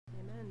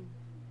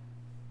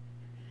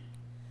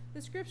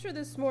The scripture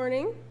this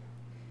morning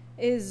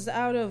is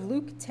out of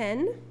Luke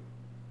 10,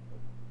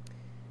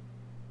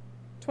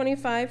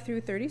 25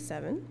 through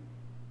 37.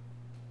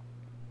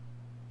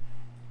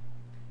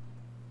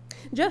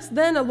 Just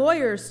then a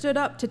lawyer stood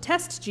up to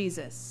test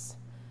Jesus.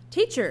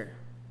 "Teacher,"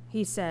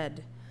 he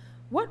said,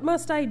 "what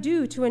must I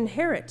do to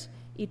inherit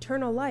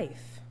eternal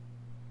life?"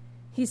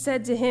 He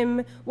said to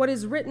him, "What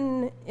is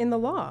written in the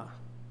law?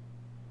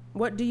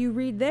 What do you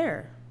read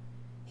there?"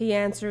 He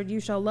answered,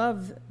 "You shall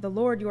love the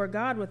Lord your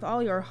God with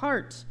all your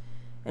heart,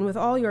 and with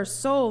all your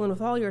soul, and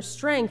with all your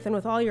strength, and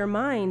with all your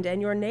mind,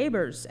 and your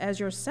neighbors as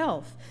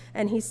yourself."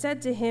 And he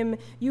said to him,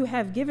 "You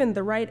have given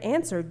the right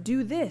answer.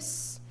 Do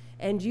this,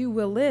 and you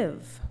will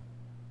live."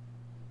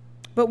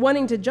 But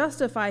wanting to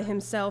justify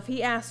himself,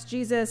 he asked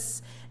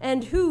Jesus,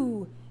 "And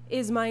who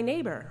is my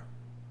neighbor?"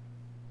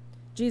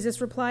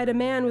 Jesus replied, "A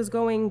man was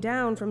going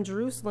down from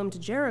Jerusalem to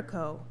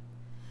Jericho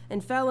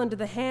and fell into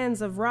the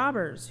hands of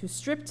robbers who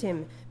stripped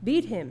him,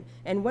 beat him,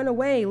 and went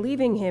away,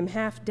 leaving him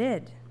half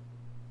dead.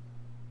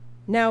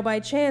 Now by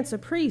chance a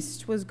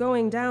priest was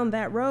going down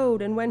that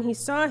road, and when he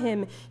saw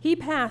him, he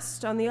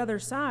passed on the other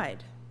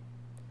side.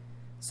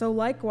 So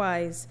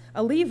likewise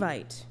a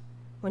Levite,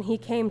 when he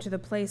came to the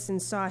place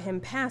and saw him,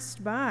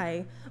 passed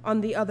by on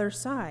the other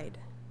side.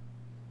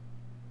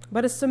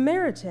 But a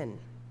Samaritan,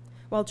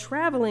 while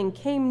traveling,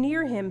 came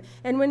near him,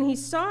 and when he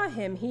saw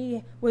him,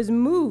 he was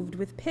moved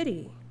with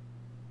pity.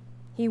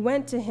 He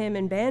went to him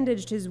and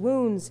bandaged his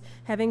wounds,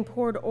 having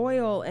poured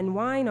oil and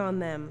wine on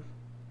them.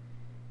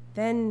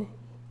 Then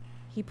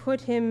he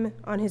put him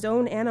on his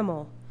own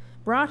animal,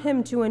 brought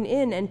him to an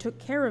inn, and took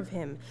care of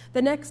him.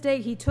 The next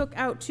day he took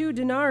out 2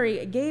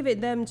 denarii,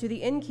 gave them to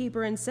the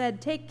innkeeper, and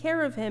said, 'Take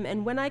care of him,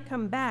 and when I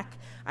come back,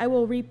 I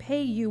will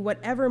repay you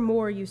whatever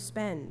more you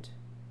spend.'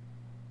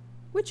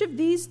 Which of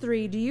these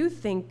 3 do you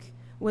think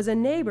was a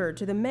neighbor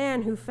to the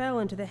man who fell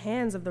into the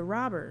hands of the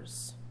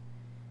robbers?"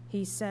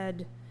 He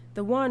said,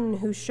 "The one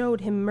who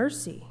showed him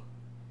mercy."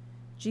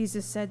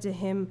 Jesus said to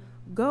him,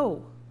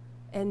 "Go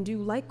and do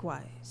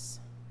likewise."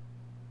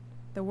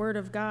 The word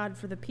of God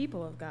for the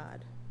people of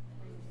God.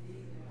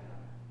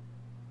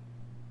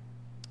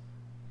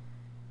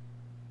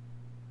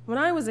 When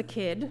I was a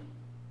kid,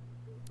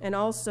 and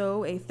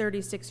also a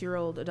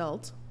 36-year-old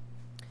adult,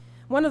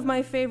 one of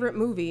my favorite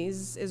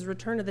movies is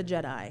Return of the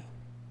Jedi.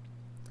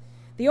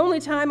 The only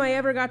time I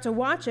ever got to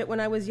watch it when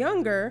I was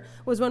younger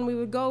was when we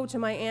would go to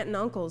my aunt and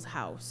uncle's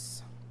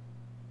house.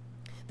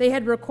 They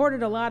had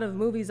recorded a lot of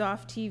movies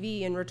off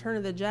TV, and Return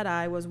of the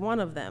Jedi was one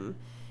of them.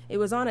 It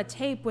was on a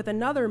tape with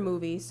another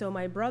movie, so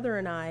my brother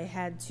and I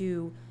had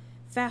to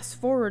fast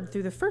forward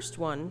through the first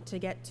one to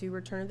get to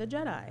Return of the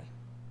Jedi.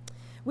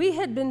 We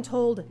had been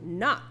told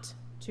not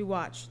to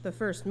watch the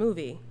first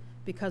movie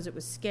because it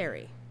was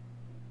scary.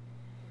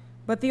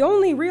 But the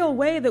only real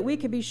way that we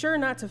could be sure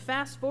not to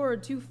fast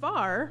forward too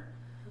far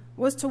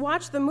was to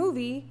watch the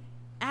movie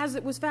as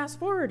it was fast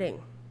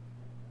forwarding.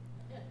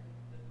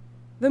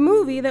 The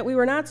movie that we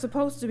were not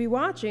supposed to be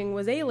watching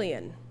was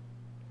Alien.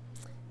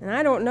 And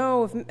I don't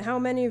know how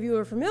many of you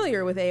are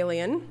familiar with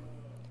Alien,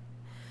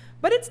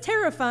 but it's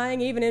terrifying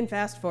even in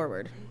fast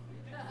forward.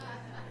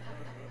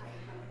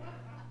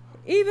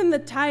 Even the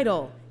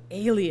title,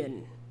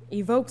 Alien,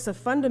 evokes a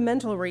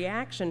fundamental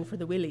reaction for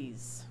the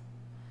willies.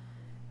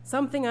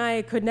 Something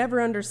I could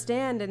never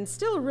understand and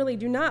still really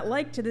do not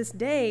like to this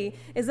day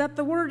is that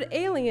the word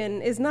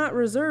alien is not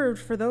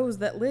reserved for those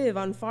that live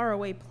on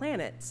faraway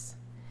planets,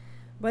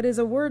 but is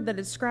a word that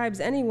describes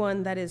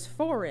anyone that is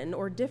foreign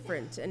or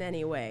different in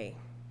any way.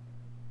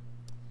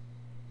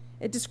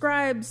 It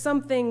describes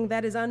something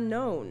that is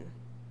unknown.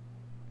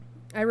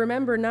 I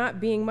remember not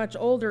being much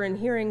older and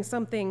hearing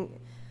something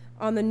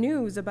on the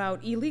news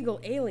about illegal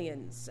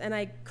aliens, and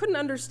I couldn't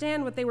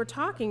understand that they were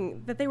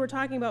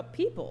talking about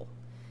people.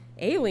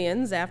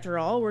 Aliens, after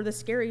all, were the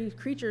scary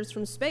creatures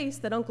from space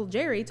that Uncle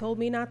Jerry told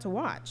me not to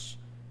watch.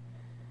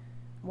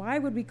 Why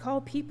would we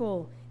call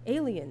people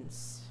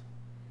aliens?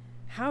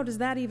 How does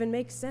that even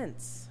make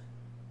sense?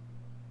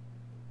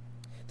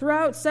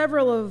 Throughout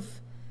several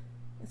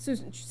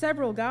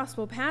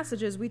gospel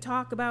passages, we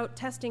talk about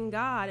testing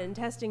God and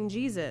testing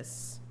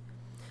Jesus.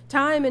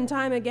 Time and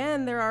time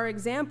again, there are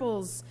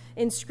examples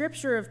in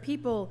Scripture of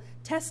people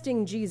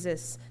testing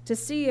Jesus to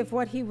see if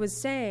what he was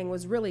saying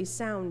was really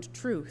sound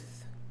truth.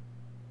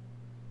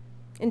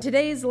 In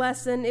today's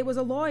lesson, it was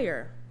a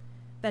lawyer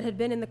that had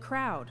been in the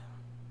crowd.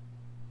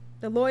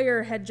 The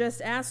lawyer had just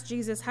asked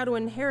Jesus how to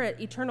inherit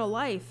eternal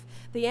life.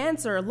 The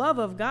answer, love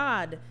of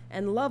God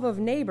and love of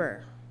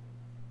neighbor.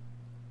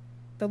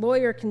 The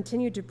lawyer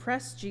continued to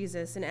press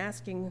Jesus in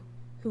asking,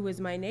 "Who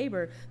is my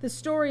neighbor?" The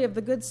story of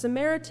the Good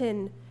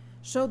Samaritan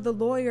showed the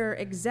lawyer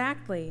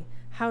exactly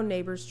how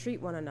neighbors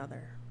treat one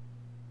another.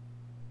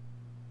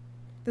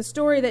 The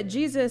story that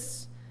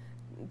Jesus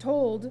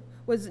told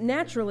was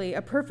naturally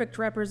a perfect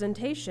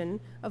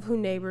representation of who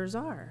neighbors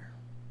are.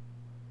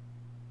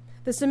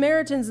 The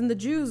Samaritans and the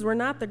Jews were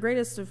not the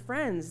greatest of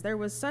friends. There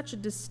was such a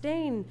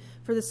disdain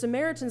for the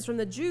Samaritans from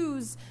the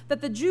Jews that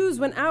the Jews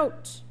went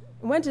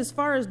as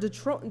far as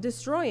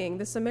destroying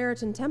the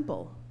Samaritan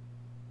temple.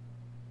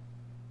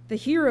 The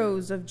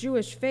heroes of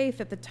Jewish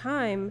faith at the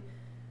time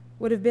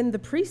would have been the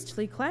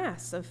priestly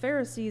class of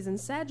Pharisees and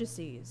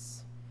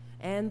Sadducees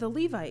and the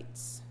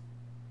Levites.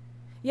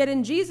 Yet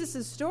in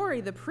Jesus' story,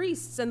 the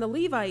priests and the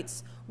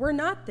Levites were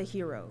not the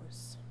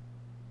heroes.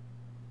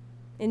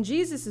 In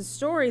Jesus'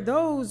 story,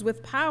 those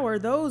with power,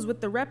 those with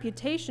the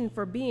reputation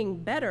for being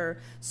better,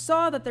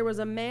 saw that there was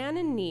a man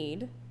in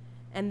need,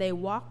 and they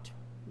walked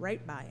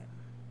right by him.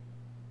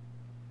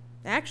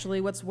 Actually,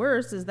 what's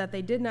worse is that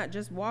they did not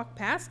just walk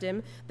past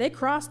him, they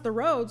crossed the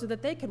road so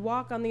that they could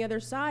walk on the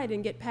other side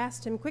and get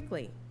past him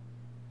quickly,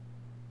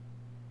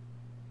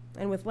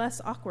 and with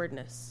less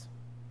awkwardness.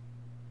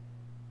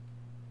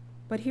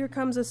 But here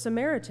comes a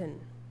Samaritan,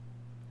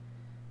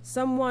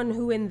 someone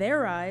who in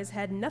their eyes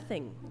had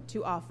nothing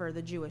to offer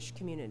the Jewish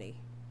community.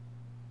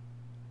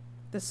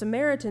 The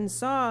Samaritan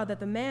saw that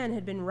the man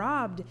had been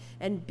robbed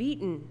and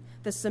beaten.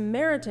 The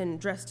Samaritan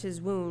dressed his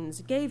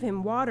wounds, gave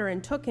him water,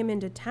 and took him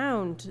into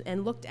town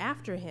and looked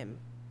after him.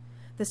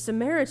 The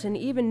Samaritan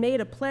even made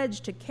a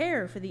pledge to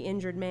care for the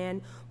injured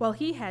man while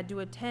he had to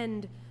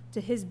attend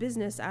to his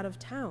business out of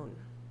town.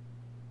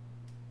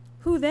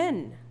 Who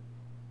then,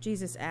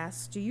 Jesus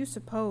asks, do you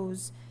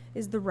suppose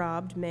is the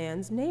robbed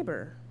man's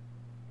neighbor?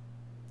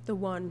 The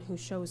one who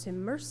shows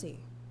him mercy,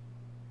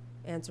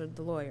 answered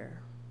the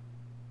lawyer.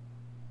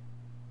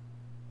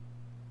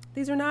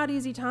 These are not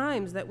easy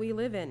times that we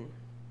live in.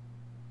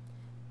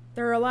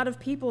 There are a lot of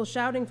people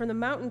shouting from the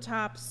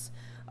mountaintops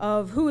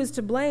of who is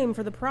to blame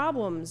for the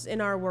problems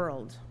in our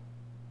world.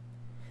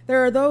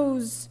 There are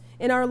those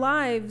in our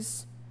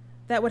lives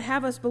that would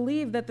have us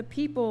believe that the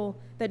people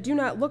that do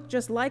not look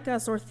just like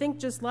us or think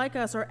just like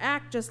us or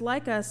act just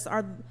like us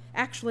are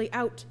actually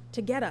out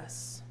to get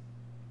us.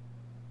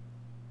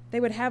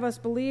 They would have us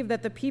believe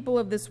that the people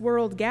of this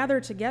world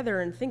gather together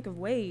and think of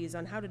ways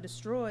on how to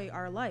destroy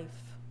our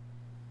life.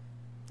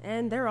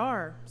 And there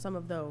are some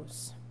of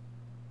those.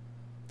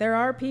 There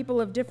are people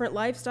of different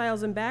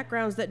lifestyles and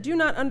backgrounds that do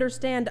not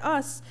understand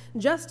us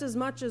just as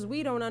much as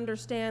we don't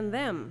understand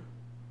them,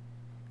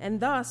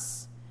 and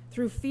thus,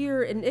 through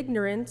fear and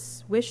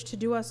ignorance, wish to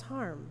do us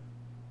harm.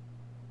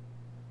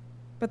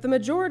 But the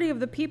majority of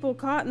the people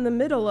caught in the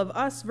middle of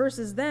us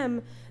versus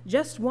them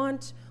just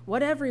want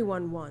what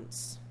everyone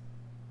wants.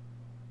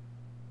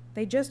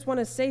 They just want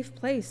a safe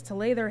place to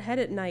lay their head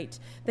at night.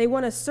 They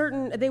want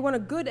a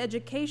good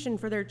education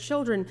for their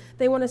children.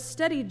 They want a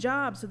steady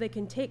job so they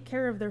can take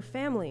care of their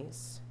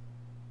families.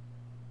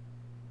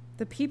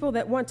 The people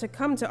that want to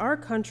come to our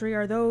country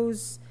are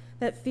those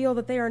that feel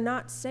that they are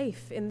not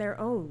safe in their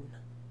own.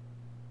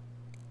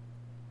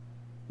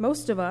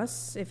 Most of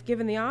us, if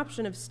given the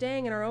option of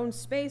staying in our own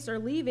space or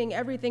leaving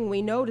everything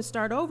we know to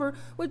start over,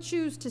 would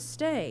choose to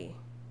stay.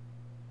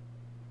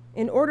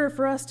 In order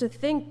for us to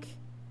think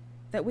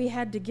that we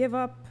had to give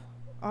up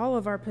all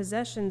of our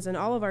possessions and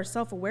all of our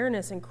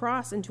self-awareness and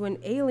cross into an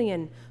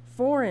alien,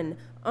 foreign,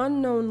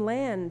 unknown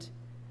land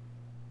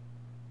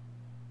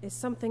is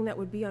something that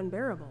would be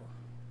unbearable.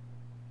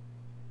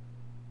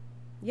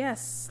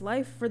 Yes,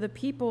 life for the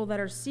people that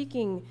are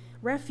seeking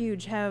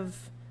refuge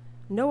have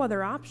no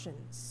other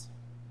options.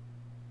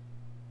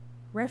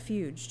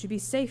 Refuge, to be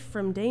safe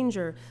from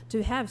danger,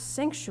 to have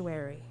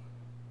sanctuary.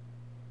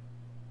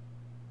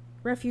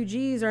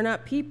 Refugees are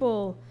not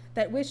people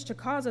that wish to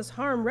cause us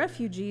harm.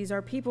 Refugees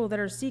are people that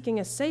are seeking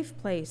a safe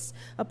place,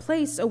 a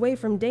place away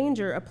from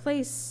danger, a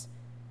place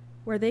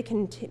where they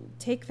can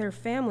take their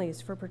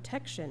families for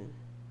protection.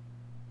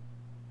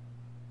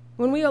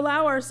 When we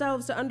allow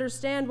ourselves to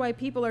understand why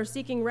people are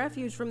seeking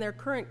refuge from their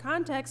current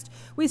context,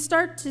 we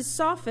start to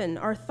soften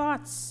our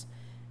thoughts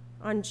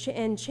and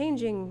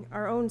changing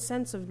our own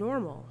sense of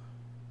normal.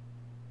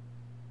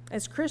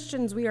 As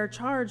Christians, we are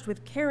charged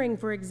with caring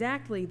for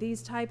exactly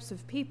these types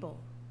of people.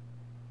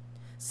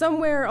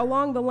 Somewhere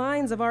along the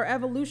lines of our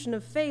evolution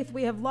of faith,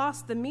 we have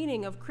lost the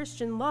meaning of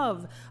Christian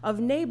love, of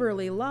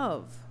neighborly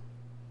love.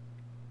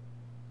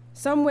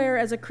 Somewhere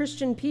as a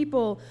Christian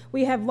people,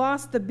 we have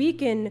lost the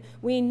beacon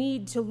we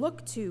need to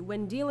look to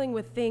when dealing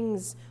with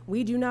things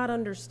we do not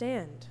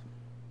understand.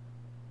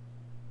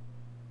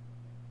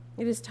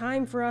 It is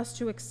time for us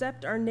to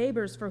accept our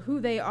neighbors for who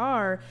they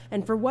are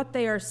and for what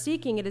they are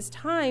seeking. It is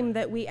time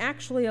that we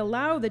actually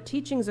allow the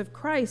teachings of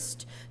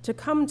Christ to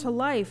come to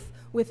life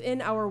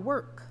within our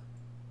work.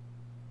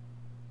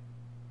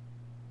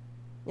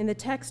 In the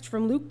text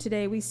from Luke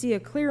today, we see a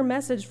clear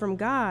message from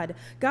God.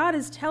 God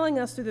is telling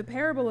us through the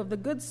parable of the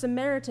Good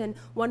Samaritan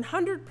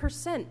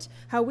 100%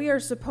 how we are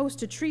supposed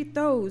to treat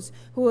those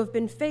who have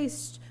been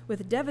faced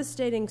with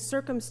devastating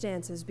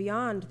circumstances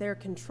beyond their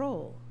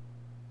control.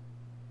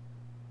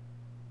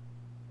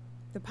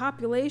 The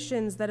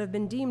populations that have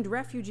been deemed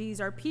refugees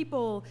are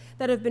people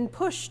that have been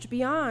pushed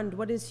beyond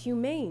what is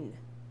humane.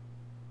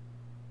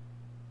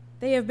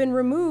 They have been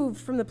removed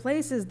from the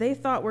places they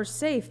thought were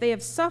safe. They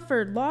have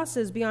suffered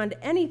losses beyond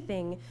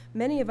anything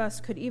many of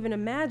us could even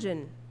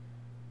imagine.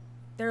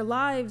 Their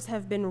lives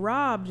have been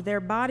robbed. Their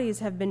bodies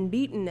have been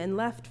beaten and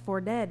left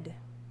for dead.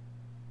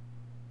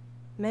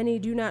 Many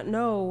do not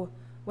know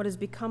what has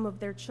become of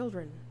their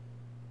children.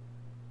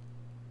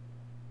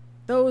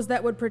 Those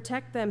that would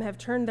protect them have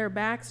turned their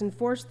backs and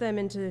forced them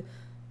into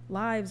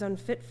lives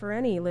unfit for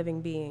any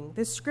living being.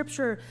 This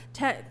scripture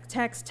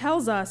text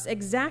tells us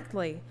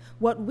exactly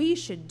what we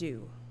should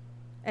do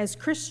as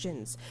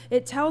Christians.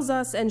 It tells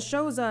us and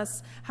shows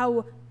us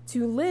how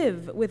to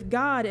live with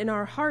God in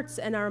our hearts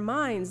and our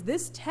minds.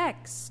 This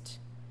text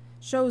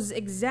shows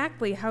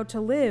exactly how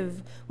to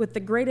live with the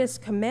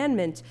greatest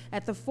commandment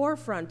at the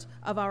forefront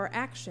of our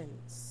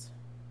actions.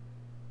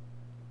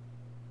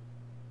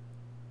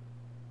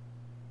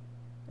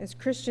 As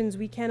Christians,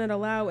 we cannot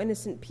allow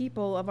innocent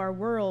people of our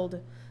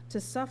world to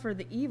suffer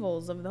the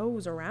evils of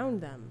those around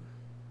them.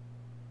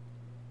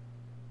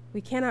 We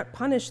cannot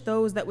punish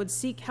those that would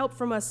seek help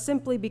from us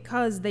simply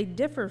because they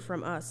differ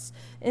from us.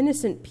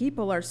 Innocent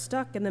people are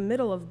stuck in the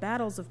middle of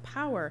battles of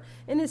power.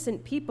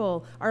 Innocent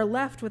people are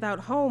left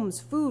without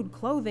homes, food,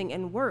 clothing,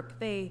 and work.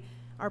 They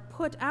are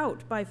put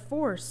out by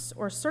force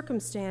or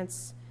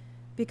circumstance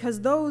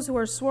because those who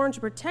are sworn to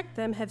protect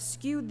them have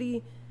skewed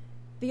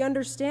the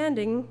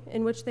understanding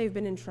in which they've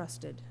been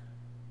entrusted.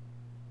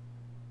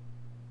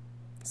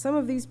 Some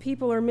of these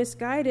people are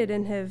misguided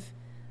and have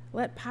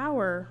let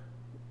power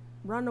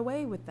run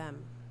away with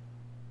them.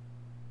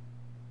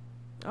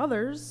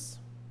 Others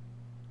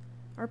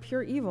are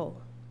pure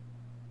evil.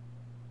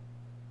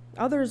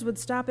 Others would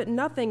stop at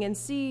nothing and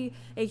see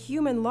a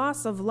human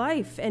loss of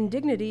life and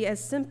dignity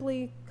as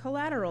simply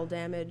collateral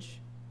damage.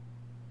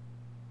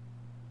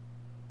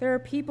 There are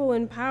people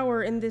in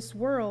power in this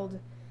world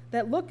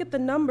that look at the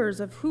numbers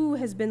of who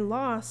has been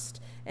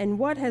lost and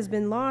what has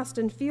been lost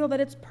and feel that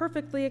it's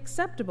perfectly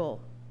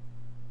acceptable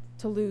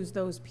to lose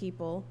those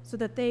people so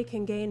that they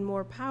can gain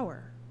more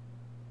power.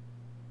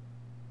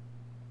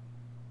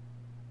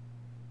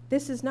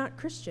 This is not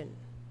Christian.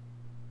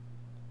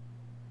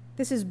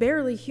 This is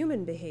barely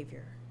human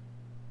behavior.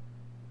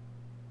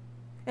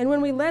 And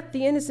when we let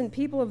the innocent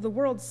people of the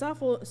world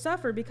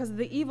suffer because of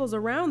the evils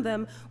around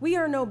them, we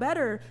are no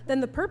better than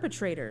the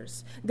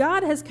perpetrators.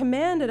 God has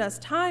commanded us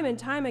time and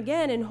time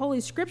again in Holy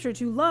Scripture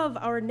to love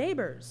our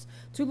neighbors,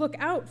 to look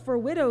out for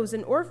widows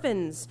and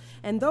orphans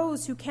and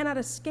those who cannot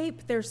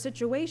escape their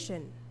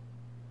situation.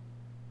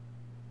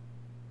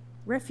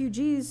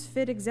 Refugees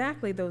fit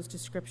exactly those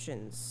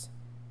descriptions.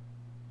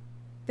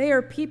 They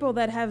are people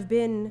that have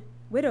been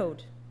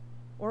widowed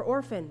or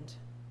orphaned.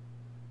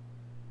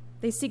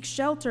 They seek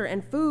shelter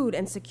and food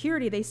and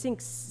security. They seek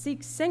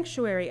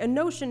sanctuary, a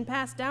notion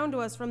passed down to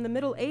us from the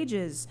Middle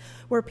Ages,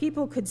 where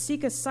people could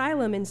seek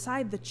asylum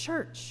inside the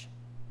church.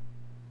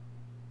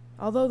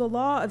 Although the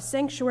law of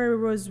sanctuary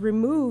was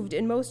removed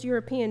in most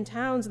European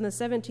towns in the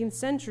 17th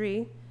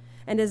century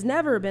and has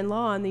never been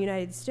law in the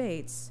United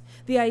States,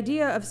 the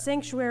idea of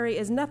sanctuary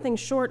is nothing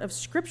short of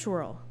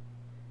scriptural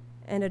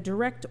and a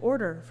direct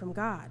order from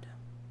God.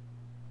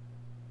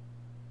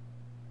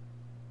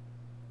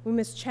 We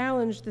must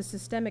challenge the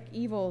systemic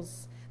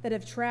evils that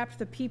have trapped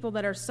the people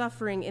that are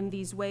suffering in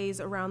these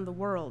ways around the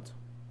world.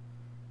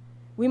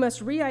 We must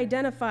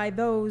re-identify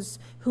those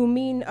who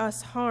mean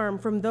us harm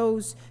from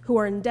those who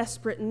are in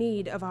desperate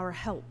need of our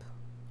help.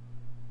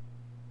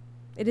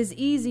 It is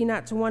easy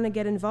not to want to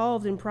get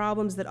involved in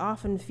problems that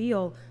often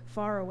feel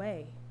far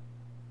away.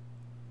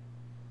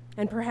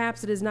 And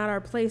perhaps it is not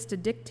our place to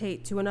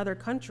dictate to another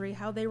country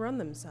how they run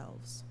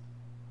themselves.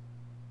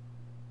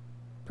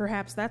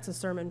 Perhaps that's a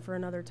sermon for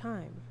another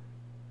time.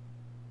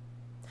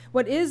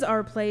 What is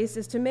our place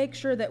is to make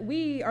sure that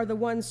we are the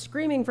ones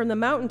screaming from the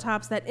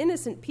mountaintops that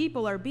innocent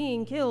people are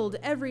being killed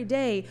every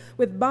day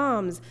with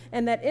bombs,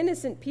 and that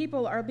innocent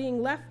people are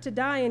being left to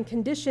die in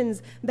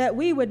conditions that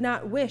we would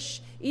not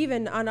wish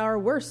even on our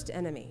worst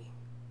enemy.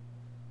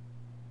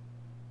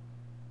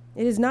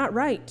 It is not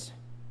right.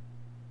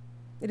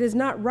 It is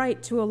not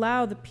right to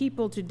allow the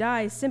people to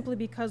die simply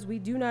because we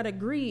do not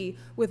agree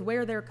with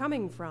where they're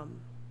coming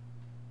from.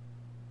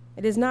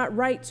 It is not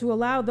right to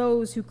allow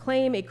those who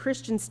claim a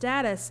Christian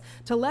status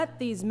to let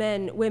these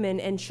men,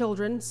 women, and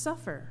children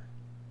suffer.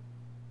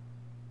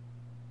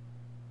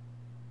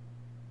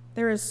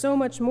 There is so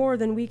much more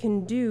than we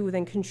can do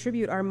than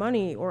contribute our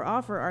money or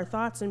offer our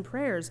thoughts and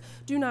prayers.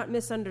 Do not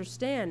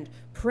misunderstand.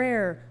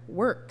 Prayer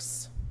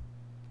works.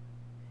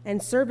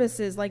 And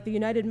services like the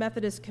United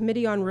Methodist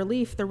Committee on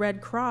Relief, the Red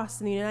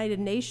Cross, and the United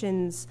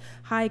Nations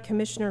High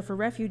Commissioner for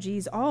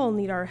Refugees all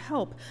need our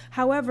help.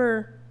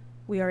 However,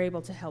 we are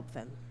able to help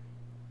them.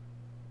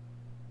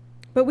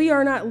 But we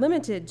are not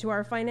limited to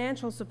our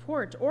financial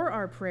support or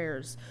our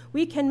prayers.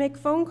 We can make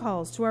phone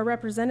calls to our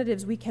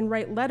representatives. We can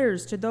write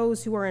letters to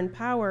those who are in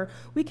power.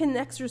 We can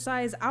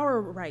exercise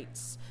our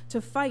rights to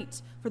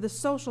fight for the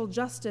social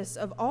justice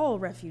of all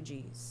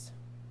refugees.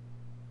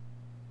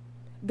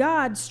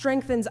 God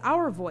strengthens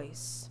our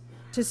voice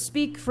to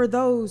speak for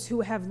those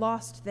who have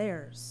lost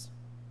theirs.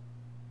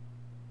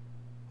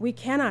 We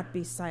cannot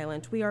be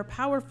silent. We are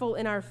powerful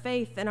in our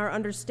faith and our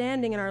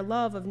understanding and our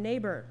love of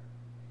neighbor.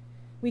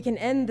 We can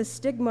end the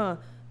stigma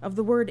of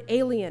the word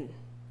alien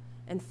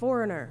and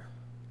foreigner.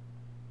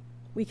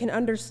 We can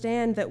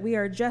understand that we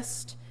are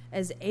just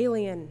as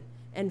alien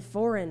and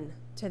foreign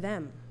to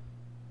them.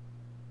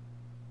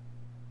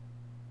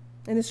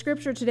 In the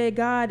scripture today,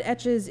 God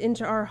etches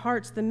into our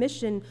hearts the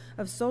mission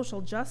of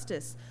social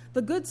justice.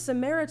 The Good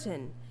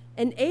Samaritan,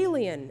 an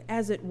alien,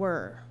 as it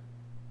were,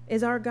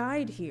 is our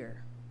guide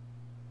here.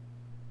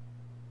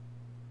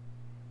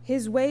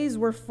 His ways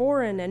were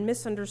foreign and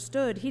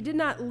misunderstood. He did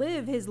not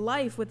live his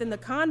life within the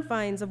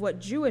confines of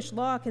what Jewish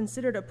law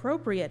considered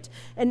appropriate.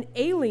 An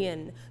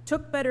alien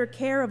took better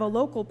care of a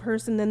local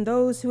person than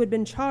those who had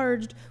been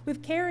charged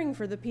with caring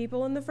for the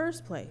people in the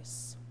first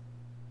place.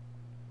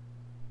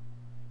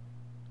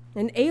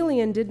 An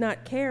alien did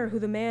not care who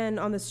the man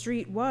on the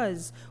street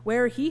was,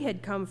 where he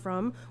had come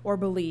from or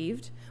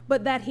believed,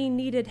 but that he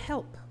needed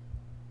help.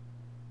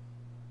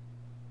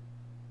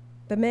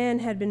 The man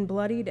had been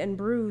bloodied and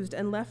bruised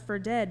and left for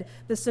dead.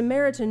 The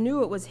Samaritan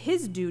knew it was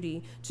his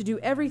duty to do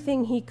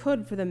everything he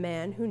could for the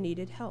man who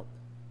needed help.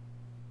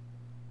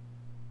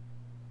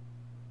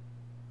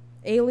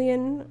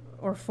 Alien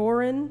or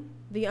foreign,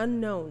 the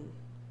unknown.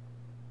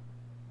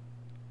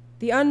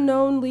 The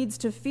unknown leads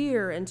to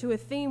fear, and to a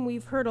theme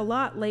we've heard a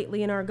lot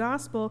lately in our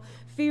gospel.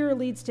 Fear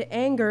leads to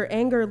anger,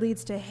 anger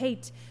leads to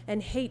hate,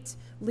 and hate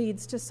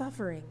leads to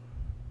suffering.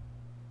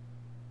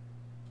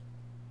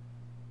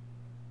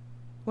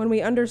 When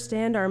we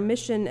understand our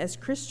mission as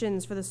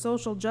Christians for the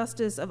social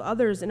justice of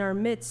others in our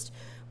midst,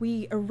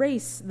 we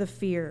erase the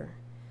fear,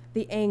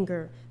 the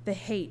anger, the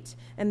hate,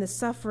 and the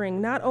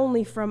suffering, not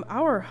only from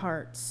our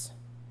hearts,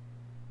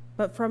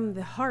 but from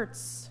the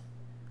hearts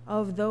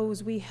of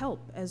those we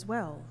help as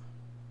well.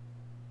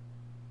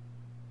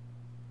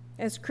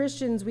 As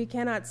Christians, we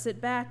cannot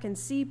sit back and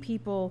see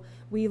people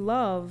we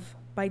love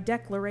by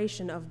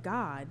declaration of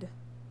God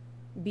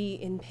be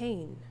in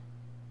pain.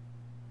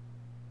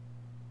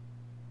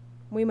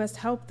 We must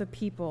help the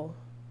people.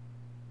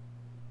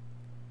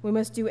 We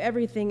must do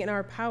everything in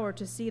our power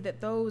to see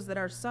that those that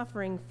are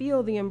suffering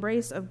feel the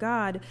embrace of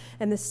God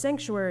and the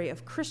sanctuary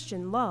of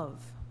Christian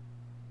love.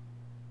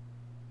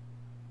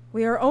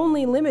 We are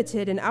only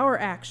limited in our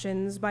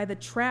actions by the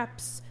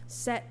traps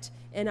set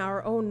in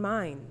our own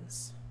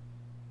minds.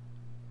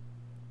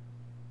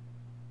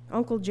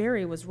 Uncle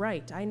Jerry was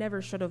right. I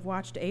never should have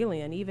watched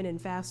Alien, even in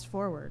fast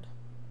forward.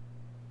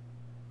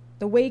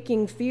 The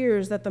waking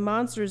fears that the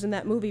monsters in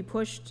that movie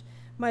pushed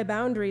my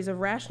boundaries of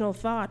rational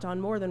thought on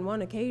more than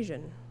one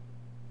occasion.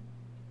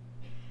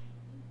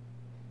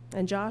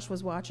 And Josh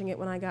was watching it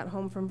when I got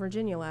home from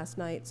Virginia last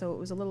night, so it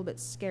was a little bit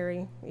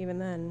scary even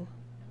then.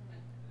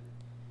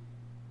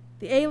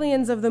 The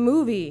aliens of the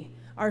movie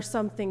are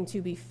something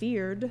to be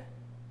feared.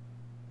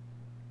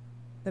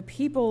 The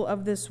people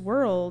of this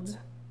world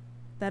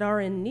that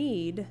are in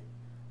need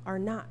are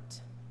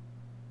not.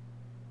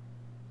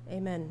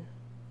 Amen.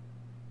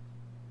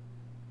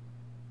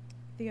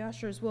 The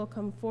ushers will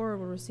come forward,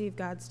 will receive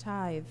God's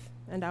tithe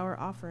and our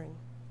offering.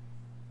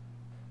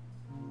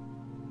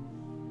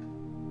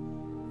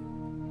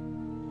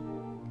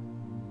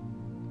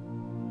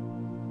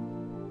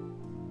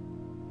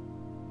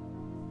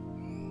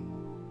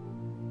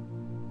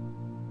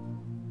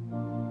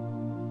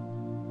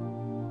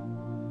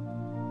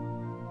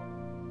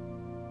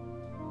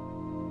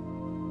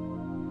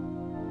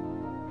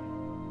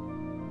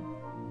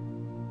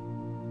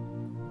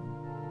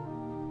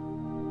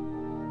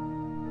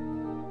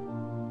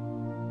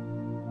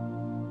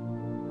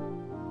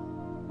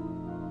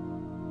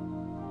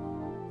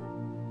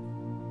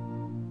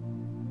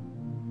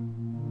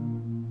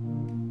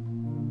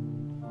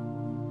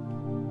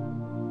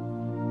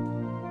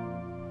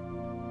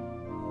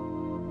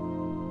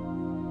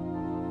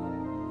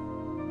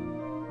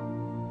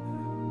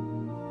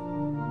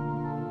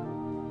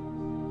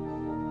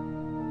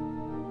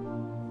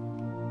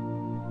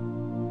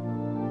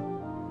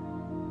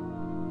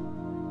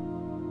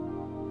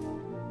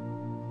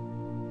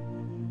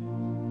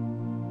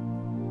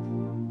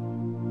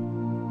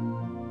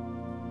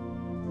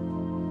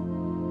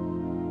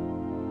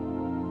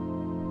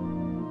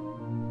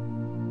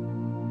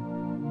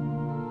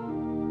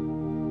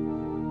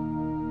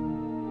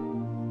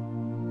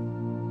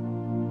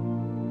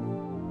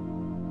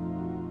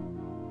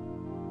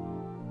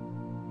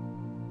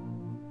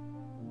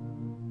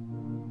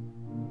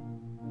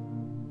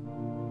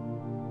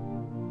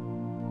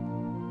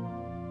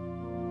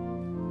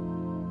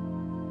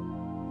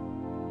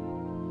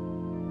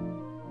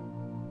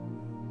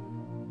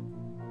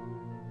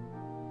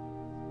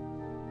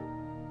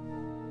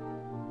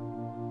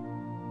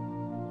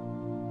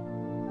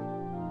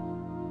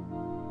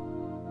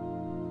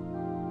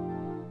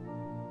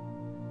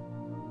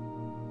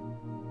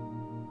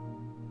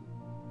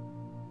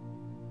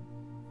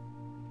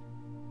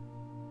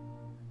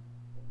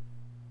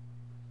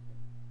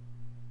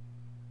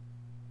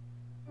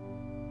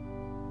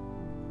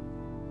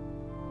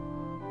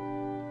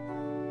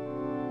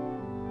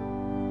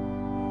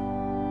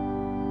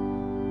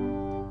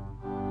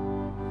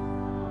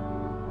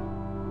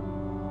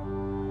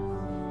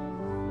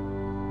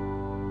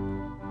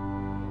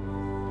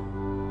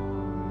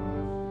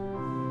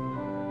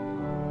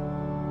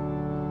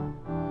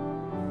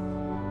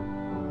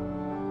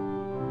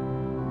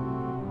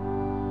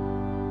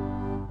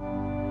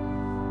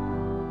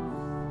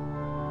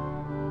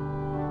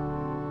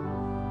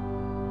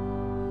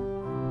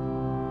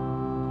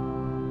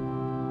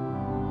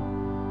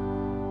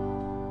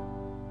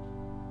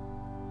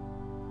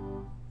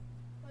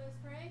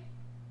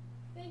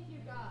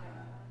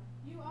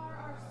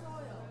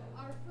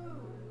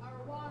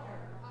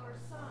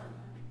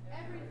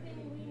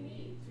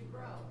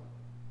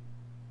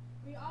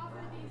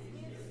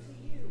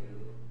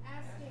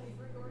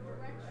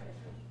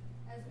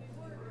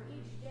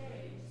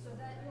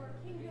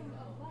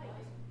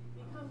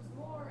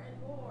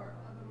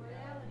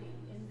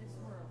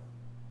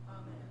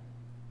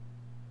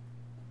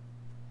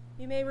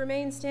 You may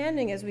remain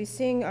standing as we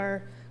sing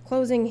our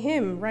closing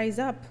hymn, Rise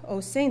Up, O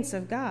Saints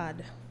of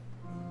God.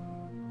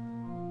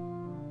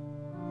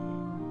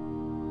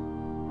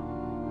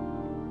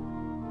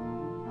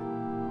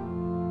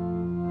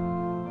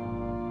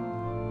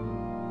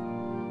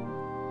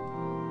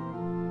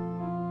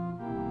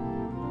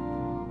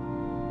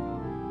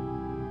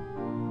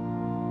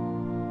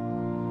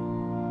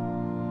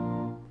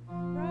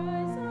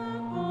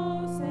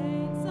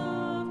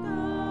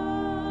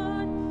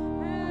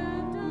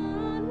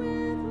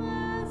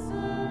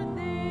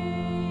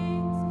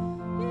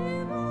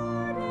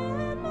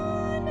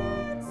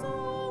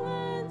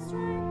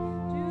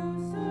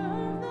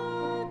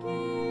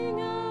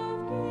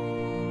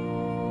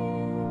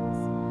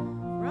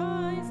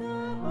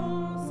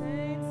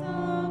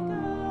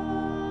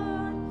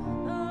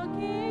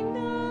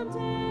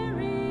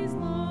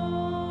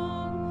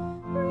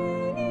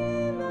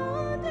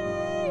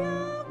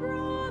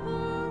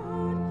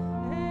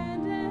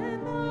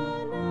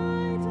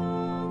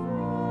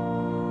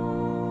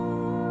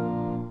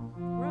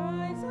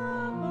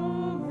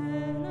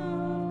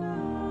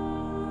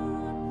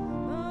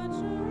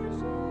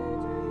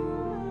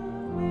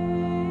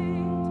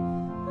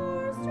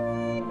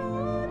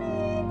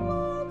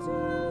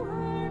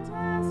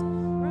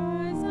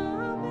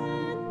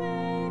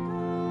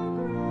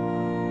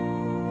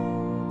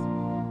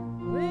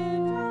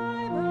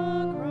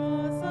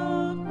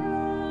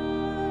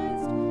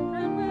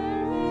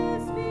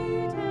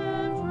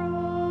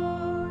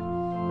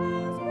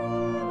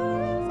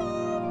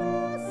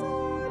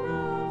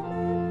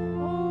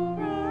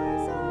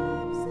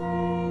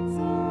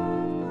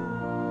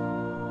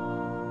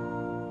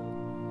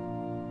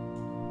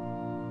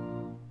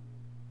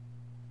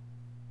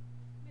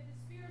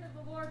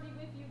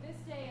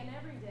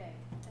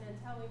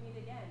 Until we meet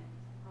again.